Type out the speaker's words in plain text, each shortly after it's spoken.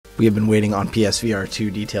We have been waiting on PSVR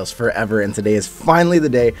 2 details forever, and today is finally the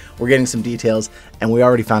day we're getting some details, and we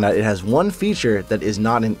already found out it has one feature that is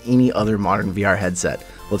not in any other modern VR headset.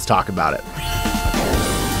 Let's talk about it.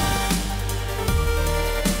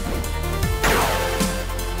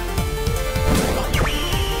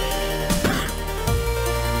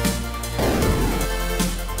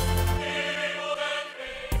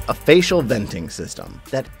 A facial venting system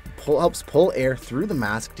that helps pull air through the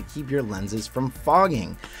mask to keep your lenses from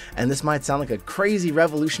fogging. And this might sound like a crazy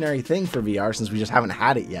revolutionary thing for VR since we just haven't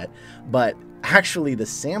had it yet, but actually the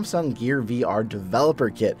Samsung Gear VR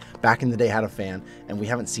developer kit back in the day had a fan, and we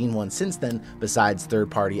haven't seen one since then besides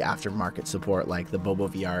third-party aftermarket support like the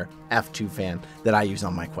BoboVR F2 fan that I use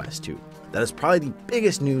on my Quest 2. That is probably the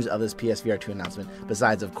biggest news of this PSVR 2 announcement,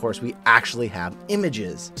 besides, of course, we actually have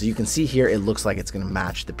images. So you can see here, it looks like it's going to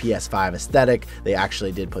match the PS5 aesthetic. They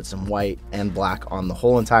actually did put some white and black on the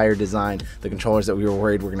whole entire design. The controllers that we were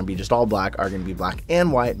worried were going to be just all black are going to be black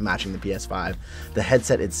and white, matching the PS5. The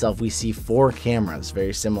headset itself, we see 4 cameras,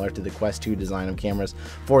 very similar to the Quest 2 design of cameras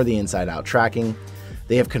for the inside-out tracking.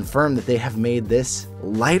 They have confirmed that they have made this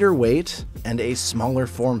lighter weight and a smaller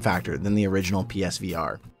form factor than the original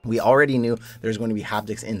PSVR. We already knew there's going to be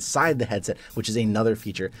haptics inside the headset, which is another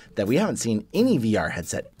feature that we haven't seen any VR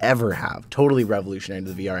headset ever have. Totally revolutionary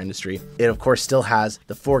to the VR industry. It, of course, still has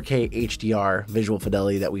the 4K HDR visual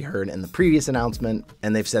fidelity that we heard in the previous announcement,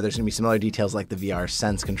 and they've said there's going to be some other details like the VR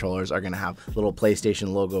Sense controllers are going to have little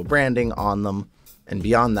PlayStation logo branding on them. And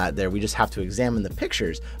beyond that, we just have to examine the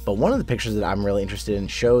pictures. But one of the pictures that I'm really interested in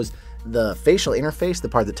shows the facial interface, the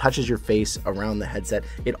part that touches your face around the headset.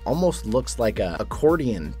 It almost looks like a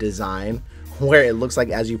accordion design where it looks like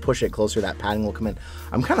as you push it closer, that padding will come in.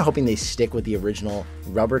 I'm kind of hoping they stick with the original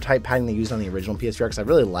rubber type padding they used on the original PSVR because I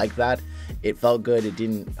really like that. It felt good. It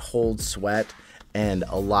didn't hold sweat. And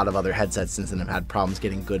a lot of other headsets since then have had problems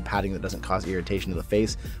getting good padding that doesn't cause irritation to the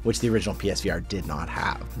face, which the original PSVR did not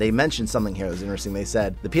have. They mentioned something here that was interesting. They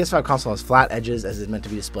said, the PS5 console has flat edges as it's meant to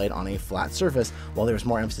be displayed on a flat surface, while there was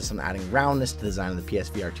more emphasis on adding roundness to the design of the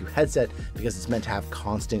PSVR 2 headset because it's meant to have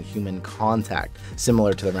constant human contact,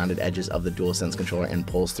 similar to the rounded edges of the DualSense controller and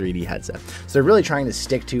Pulse 3D headset. So they're really trying to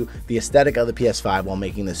stick to the aesthetic of the PS5 while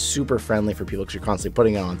making this super friendly for people because you're constantly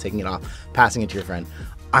putting it on, taking it off, passing it to your friend.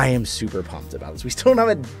 I am super pumped about this. We still don't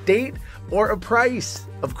have a date or a price,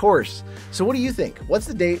 of course. So what do you think? What's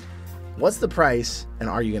the date? What's the price? And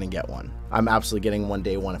are you going to get one? I'm absolutely getting one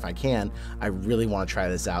day one if I can. I really want to try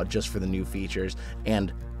this out just for the new features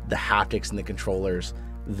and the haptics and the controllers,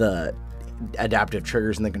 the adaptive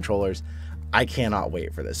triggers and the controllers. I cannot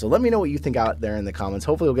wait for this. So let me know what you think out there in the comments.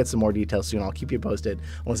 Hopefully we'll get some more details soon. I'll keep you posted.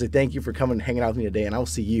 I want to say thank you for coming and hanging out with me today, and I will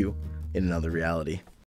see you in another reality.